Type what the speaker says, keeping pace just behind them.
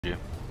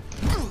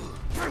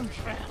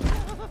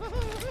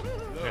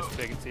There's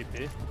big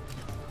TP.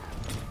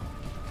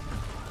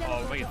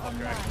 Oh, we might get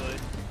fucker actually.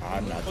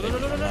 I'm not Oh,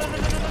 taking no. I'm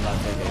not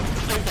taking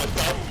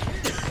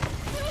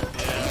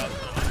Yeah.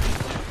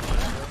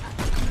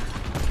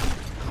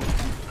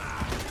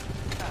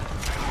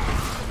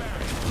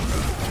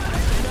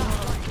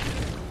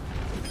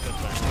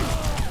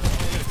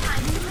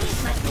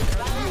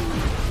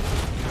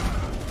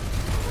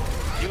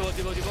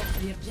 Devo.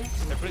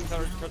 They're putting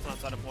turrets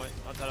outside of point,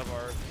 outside of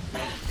our.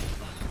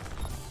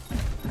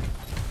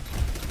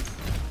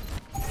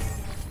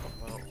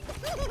 Well,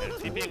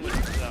 TPing was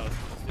out.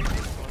 We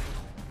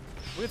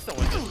can still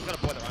win this. We gotta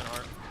avoid the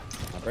Reinhardt.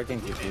 I'm breaking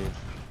TP.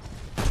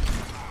 I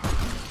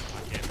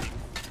can't be.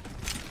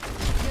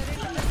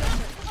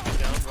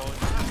 Down, rolling.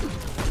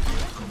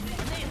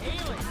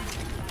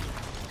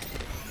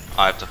 I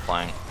have to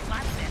flank.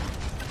 Right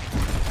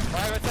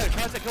side.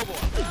 Try to say kill ball.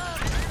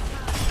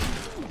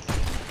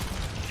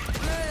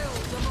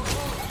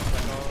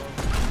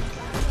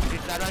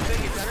 He's better, I think.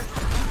 He's better.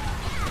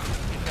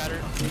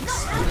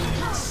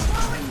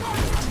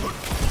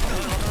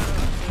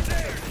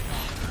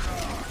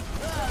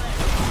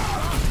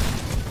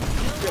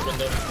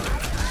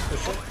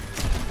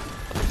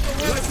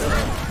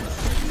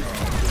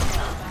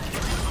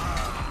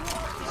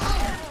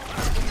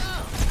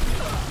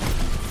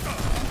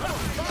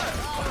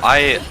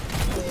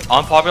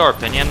 Unpopular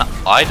opinion,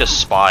 I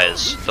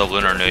despise the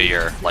Lunar New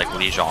Year, like,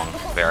 Lijiang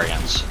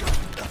variants.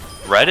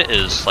 Red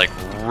is, like,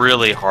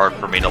 really hard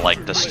for me to,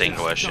 like,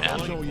 distinguish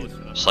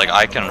in. So, like,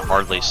 I can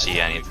hardly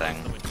see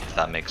anything, if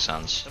that makes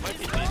sense.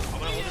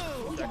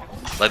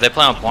 Like, they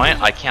play on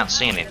point, I can't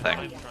see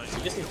anything.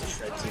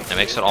 It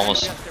makes it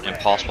almost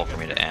impossible for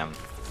me to aim.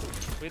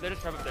 Wait, they're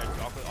just trapped there.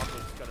 Aqua's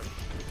got a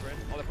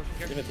pushing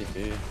here. Give it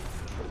TP.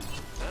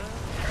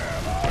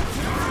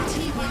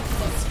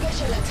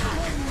 Special attack.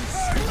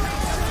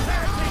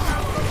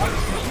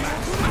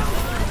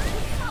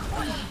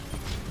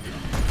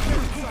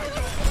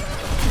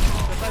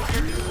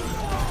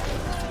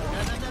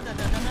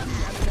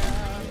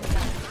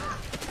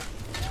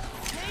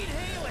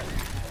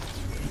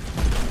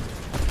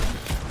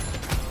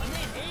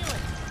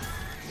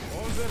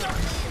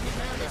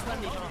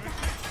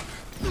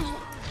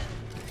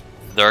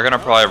 They're gonna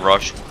probably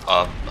rush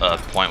a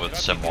point with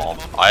sim wall.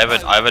 I have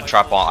a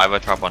trap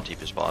on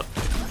TP spot.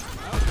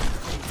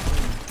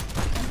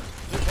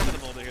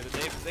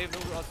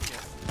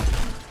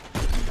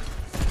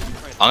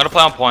 I'm gonna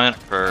play on point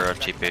for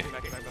TP.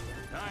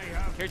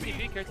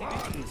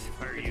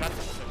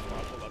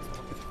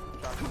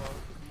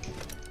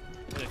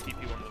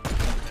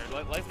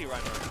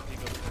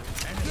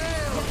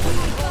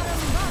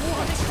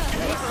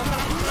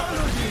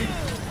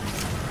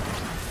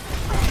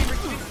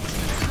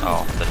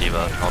 Oh, the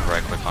diva called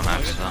right click on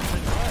accident.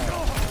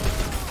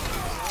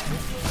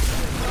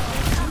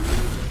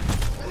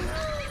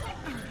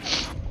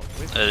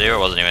 The diva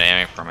wasn't even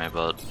aiming for me,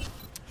 but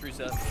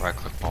right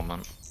click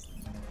moment.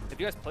 If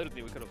you guys played with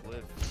me, we could have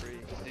lived free.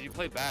 Did you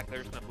play back?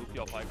 They're just gonna move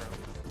you all playground.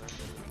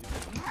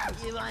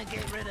 You won't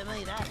get rid of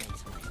me, that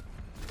is.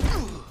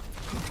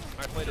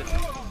 Alright, play this.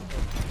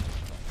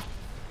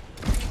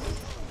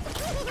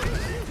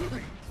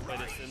 Play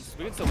distance.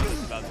 We can still do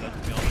this about that, to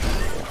be honest.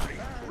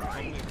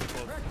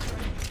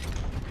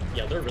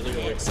 Yeah, they're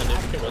really extended.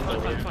 You can win though.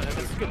 Fine. This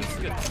is good.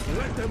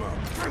 Let them up.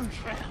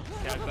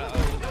 Yeah,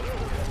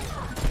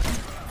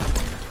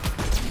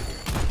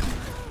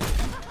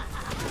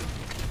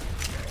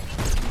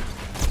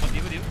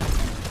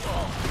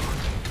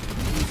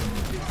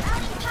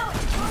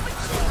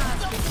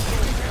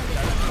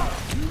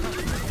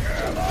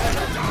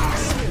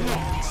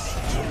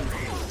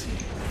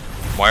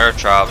 Wire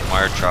trap.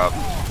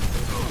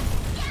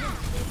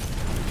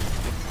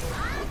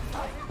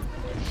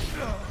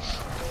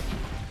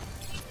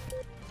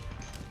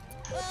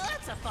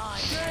 That's a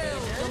fine.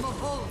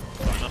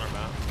 not our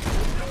map.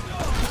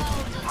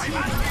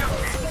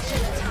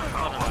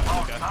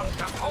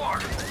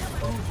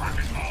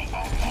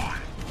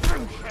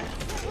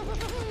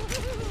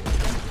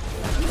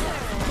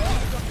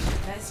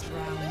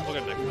 We'll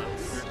get next map.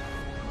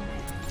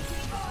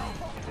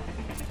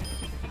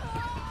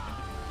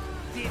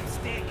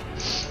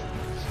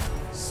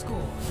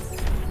 Score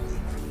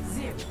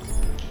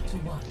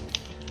 0-1.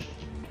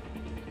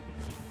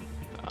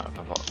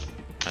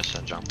 I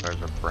said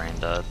Junkrat are brain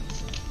dead.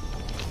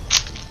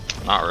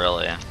 Not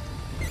really.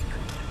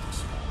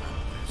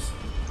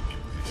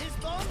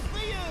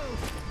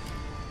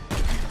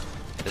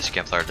 This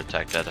game player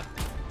detected.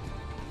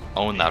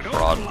 Own that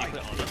fraud.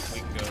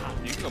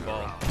 You can go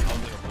ball.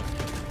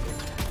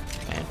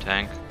 Main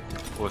tank.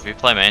 Well, if you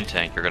play main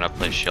tank, you're gonna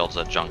play shields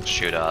that Junk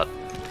shoot at.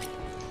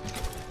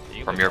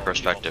 From your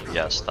perspective,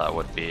 yes, that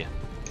would be.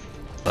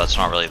 But that's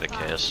not really the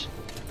case.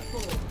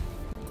 4,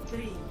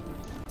 3,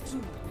 2,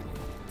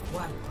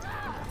 1.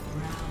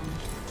 Round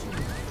 2.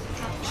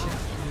 Capture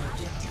the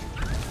objective.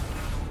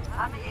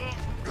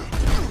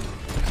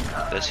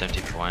 This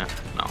empty point?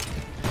 No.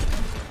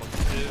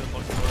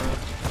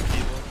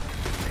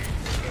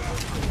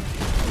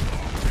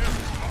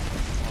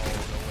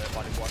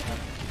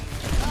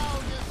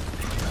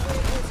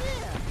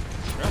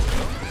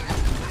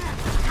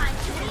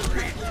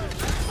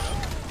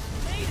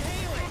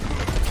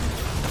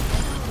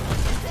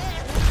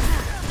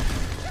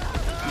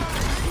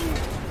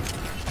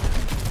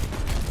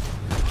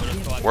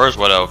 Where's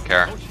Widow?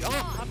 Care. Don't jump.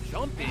 Stop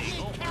jumping.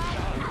 Oh my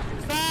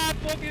god. Stop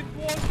fucking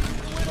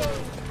walking Widow.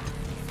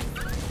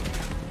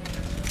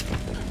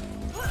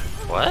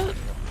 What?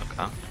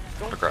 Okay.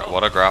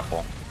 What a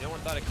grapple. No one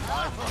thought it could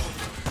fly.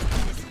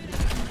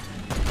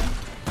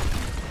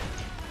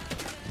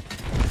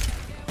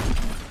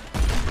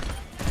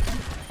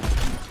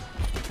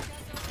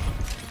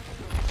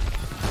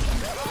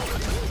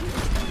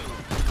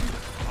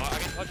 I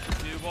can touch the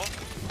two ball.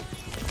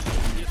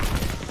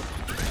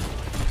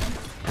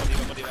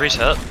 Freeze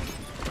hit.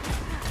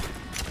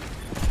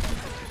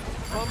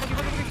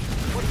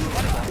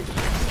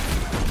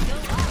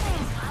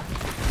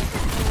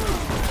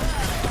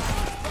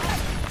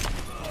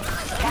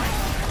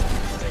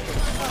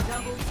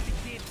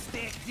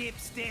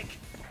 Dipstick.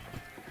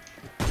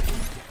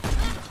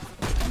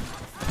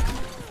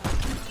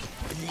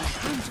 The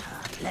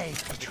hunter plays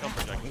the trap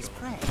for his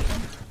prey.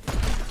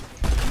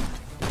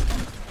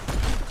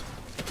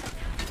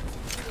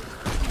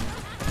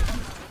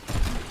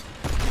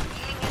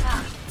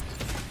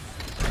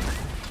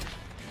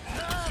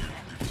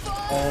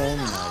 Oh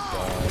my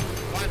god.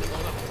 Fine.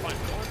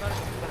 Don't worry about it.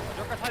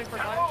 Junkrat's hiding for a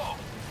time.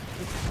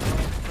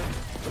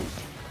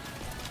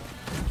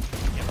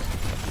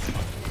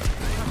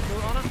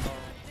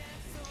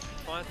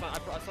 Fine. I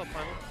saw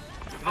primal.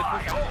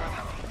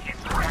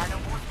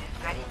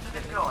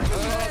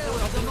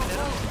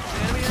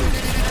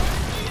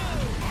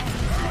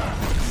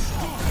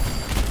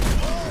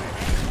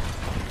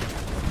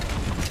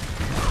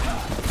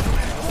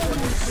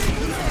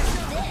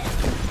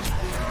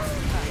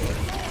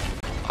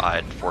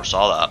 I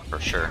foresaw that for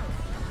sure.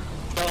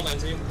 Battle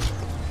lands you.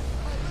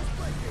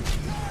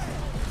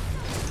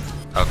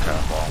 Okay,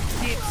 well,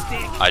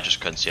 I just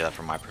couldn't see that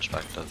from my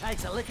perspective.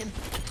 Takes a licking.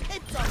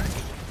 It's on.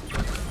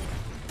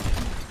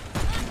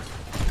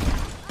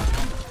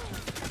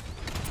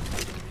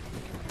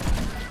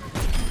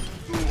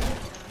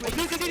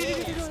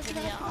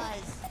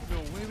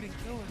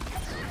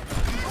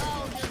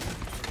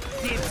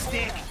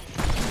 Dipstick.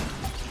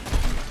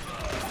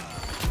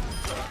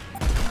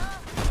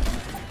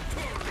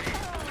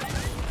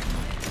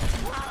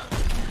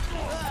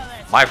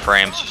 My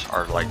frames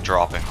are like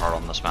dropping hard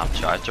on this map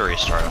too. I have to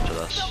restart after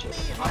this.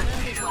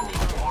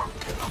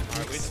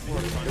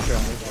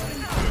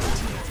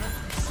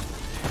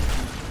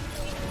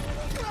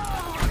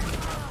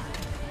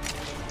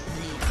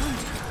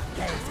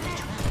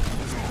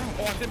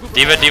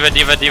 Diva.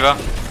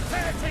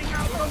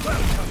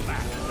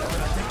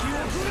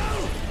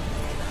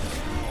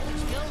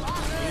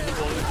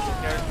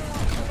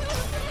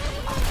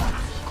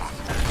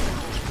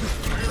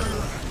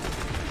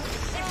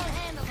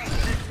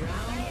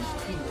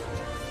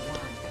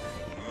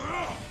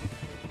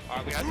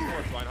 Alright, we have to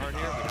force Reinhardt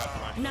here. We have to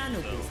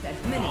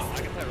Reinhardt. I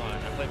can play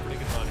Reinhardt. I play pretty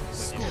good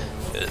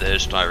Reinhardt. They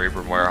just not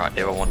Reaper where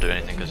Ava won't do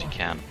anything because he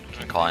can't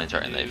call any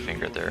target and they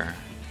fingered there.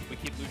 We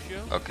keep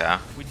Lucio. Okay.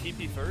 We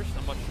TP first.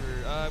 I'm not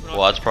sure.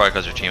 Well, that's probably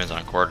because your team is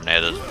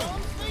uncoordinated. If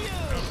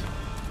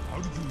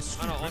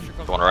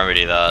you want to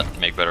remedy that,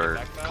 make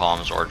better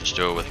comms, or just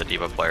do it with a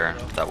diva player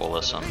that will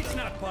listen.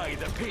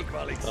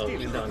 Oh,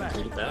 you down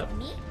to do that?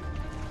 Come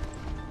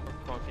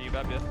on, can you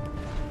bap, yeah?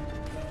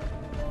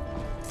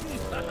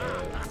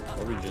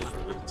 Or we just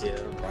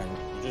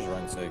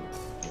run sig.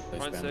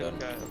 Run sick,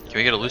 okay. Can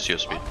we get a Lucio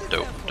speed?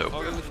 Dope.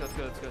 Oh, good, that's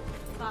good.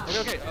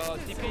 Okay,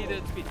 TP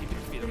to speed,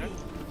 okay?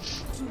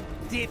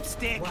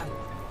 Dipstick.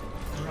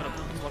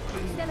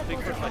 Big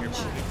first on your big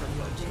first.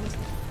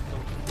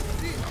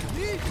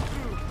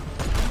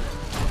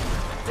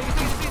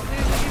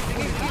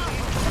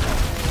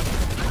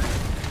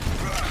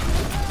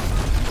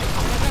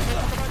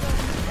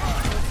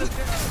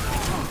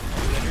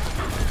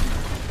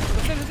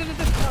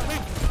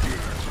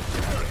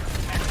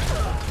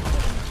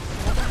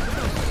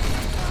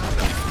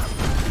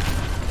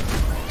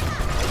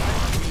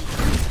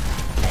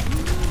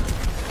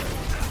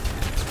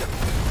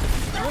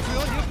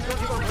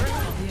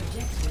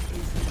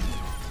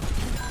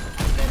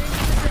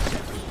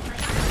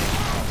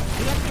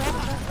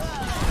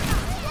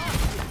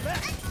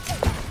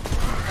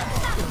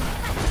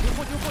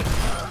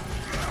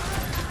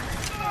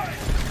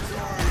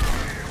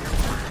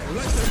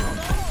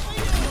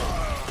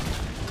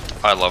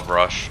 I love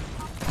Rush.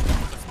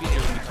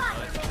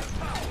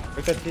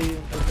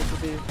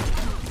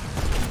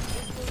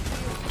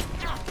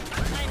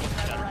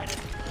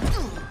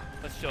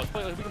 Let's chill. We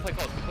can play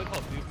close.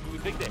 We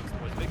big dicks.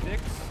 Big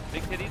dicks,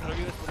 big titties,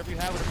 whatever you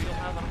have, whatever you don't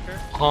have, I don't care.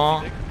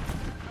 Huh?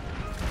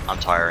 I'm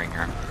tiring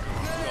here.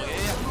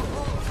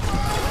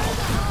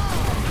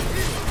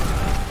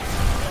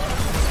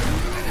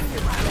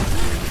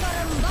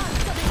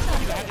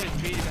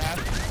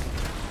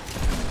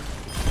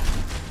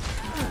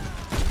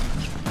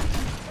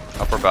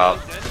 Up or about.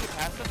 No.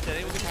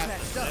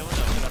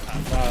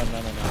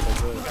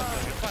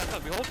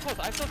 We hold close.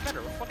 I feel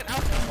better. We're fucking out.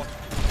 I'm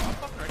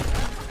fucking ready. I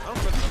don't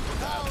fucking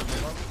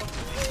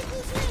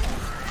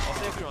I'll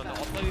stay if you're on though.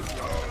 I'll play if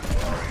you're on.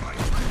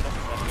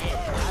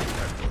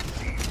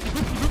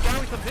 You group down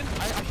when he comes in.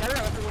 I shatter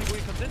out after when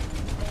he comes in.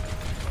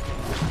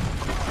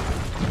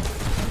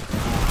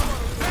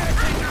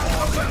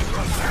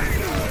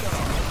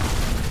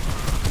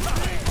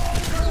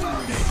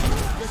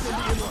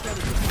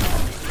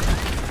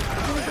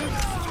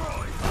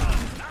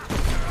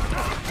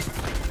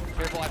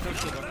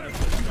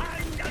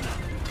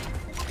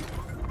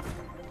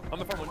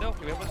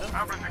 Can we help with them?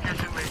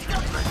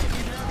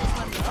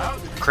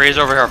 Craze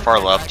over here far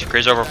left.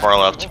 Craze over far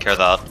left. Care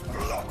that.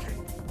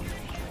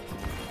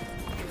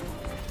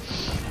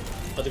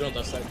 Oh, they go on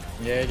that side.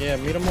 Yeah, yeah,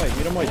 meet him white,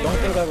 Don't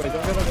go that way,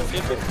 don't go that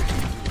way.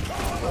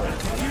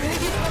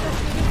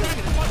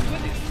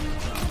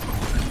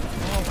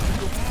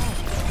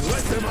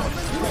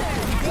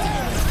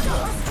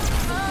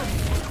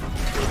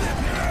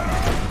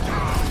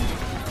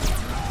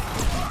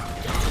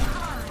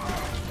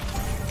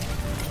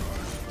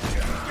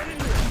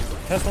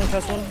 Test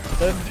one,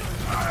 dead.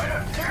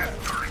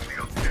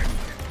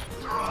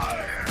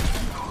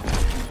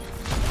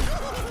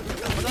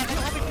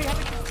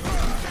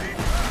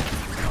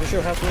 Push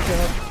your half.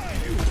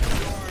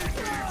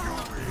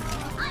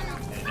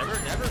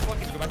 Never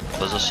fucking go back to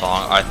There's a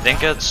song. I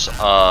think it's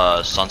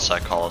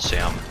Sunset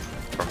Coliseum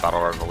from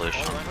Battle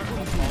Revolution.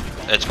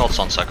 It's called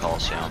Sunset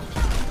Coliseum.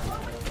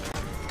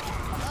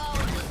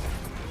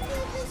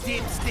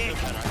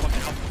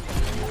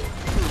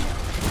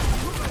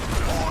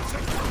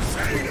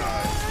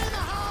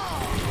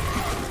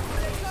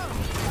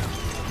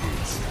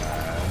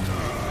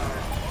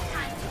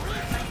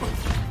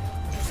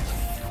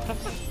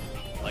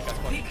 like I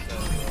fucking said.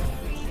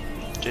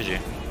 GG.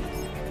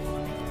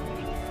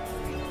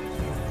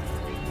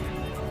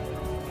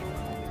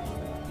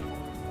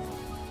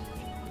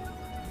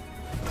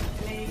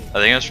 I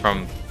think it's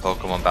from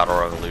Pokemon Battle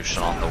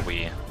Revolution on the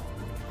Wii.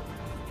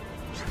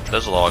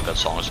 There's a lot of good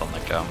songs on the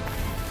game.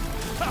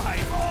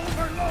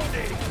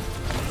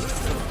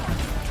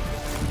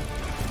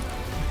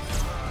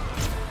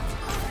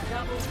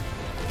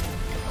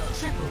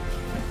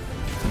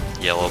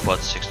 Yellow Butt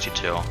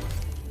 62.